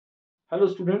Hello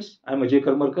students, I am Ajay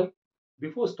Karmarkar.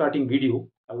 Before starting video,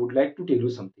 I would like to tell you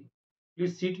something.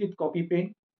 Please sit with copy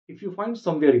pen. If you find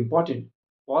somewhere important,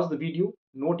 pause the video,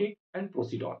 note it and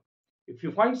proceed on. If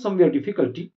you find somewhere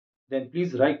difficulty, then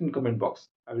please write in comment box.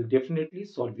 I will definitely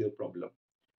solve your problem.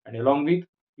 And along with,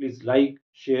 please like,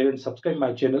 share and subscribe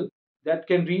my channel that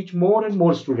can reach more and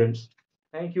more students.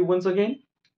 Thank you once again.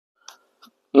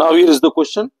 Now here is the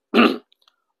question.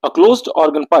 A closed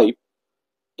organ pipe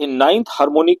in ninth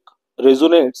harmonic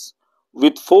resonates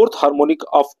with fourth harmonic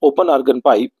of open organ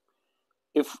pipe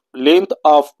if length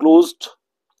of closed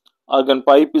organ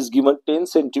pipe is given 10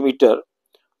 centimeter.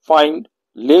 Find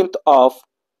length of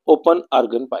open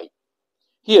organ pipe.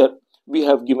 Here we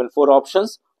have given four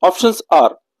options. Options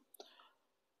are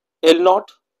L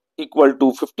naught equal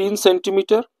to 15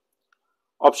 centimeter.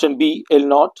 Option B, L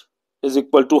naught is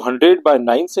equal to 100 by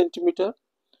 9 centimeter.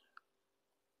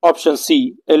 Option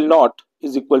C, L naught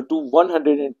is equal to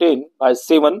 110 by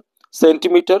 7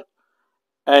 centimeter.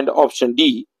 And option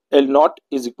D, L naught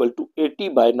is equal to 80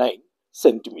 by 9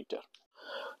 centimeter.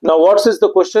 Now what is the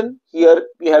question? Here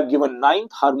we have given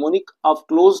ninth harmonic of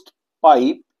closed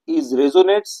pipe is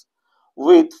resonates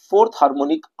with fourth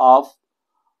harmonic of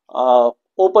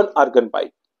open organ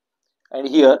pipe. And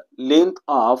here length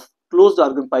of closed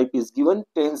organ pipe is given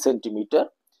 10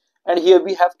 centimeter. And here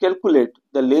we have calculated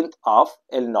the length of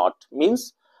L naught,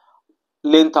 means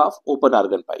length of open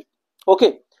organ pipe.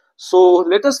 Okay, so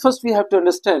let us first we have to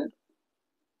understand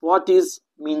what is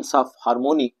means of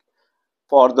harmonic.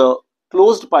 For the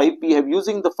closed pipe we have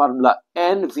using the formula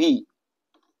NV4L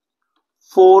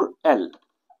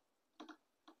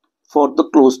for the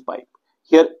closed pipe.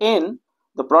 Here N,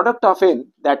 the product of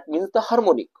N, that means the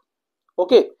harmonic.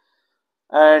 Okay,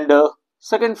 and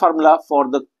second formula for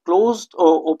the closed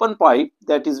or open pipe,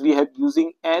 that is we have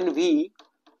using NV2L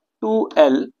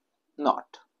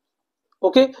naught.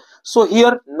 Okay, so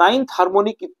here ninth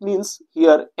harmonic, it means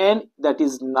here N, that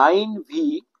is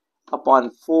 9V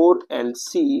upon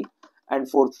 4LC, and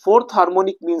for fourth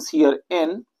harmonic means here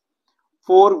N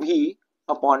 4V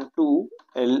upon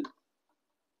 2L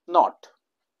naught.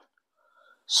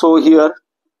 So here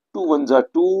 2 1s are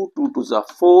 2, 2 2s are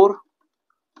 4,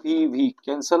 V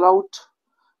cancel out.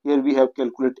 Here we have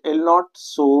calculate L naught,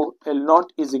 so L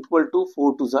naught is equal to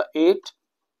 4 2s are 8,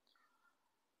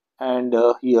 and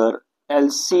here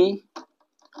LC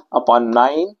upon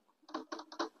 9.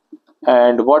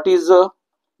 And what is the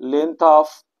length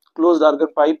of closed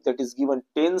organ pipe? That is given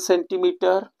 10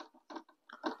 centimeter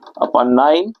upon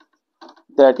 9,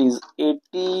 that is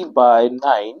 80 by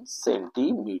 9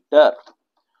 centimeter.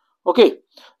 Okay,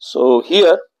 so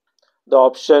here the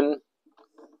option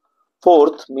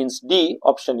fourth means D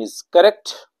option is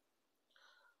correct.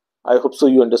 I hope so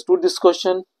you understood this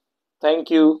question. Thank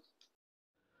you.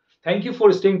 Thank you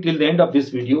for staying till the end of this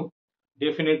video.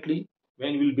 Definitely,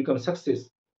 when you will become success,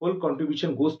 whole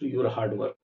contribution goes to your hard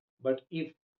work. But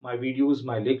if my videos,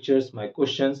 my lectures, my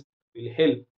questions will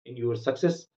help in your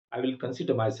success, I will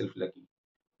consider myself lucky.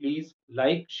 Please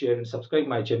like, share and subscribe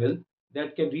my channel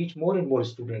that can reach more and more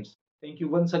students. Thank you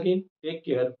once again. Take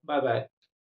care. Bye bye.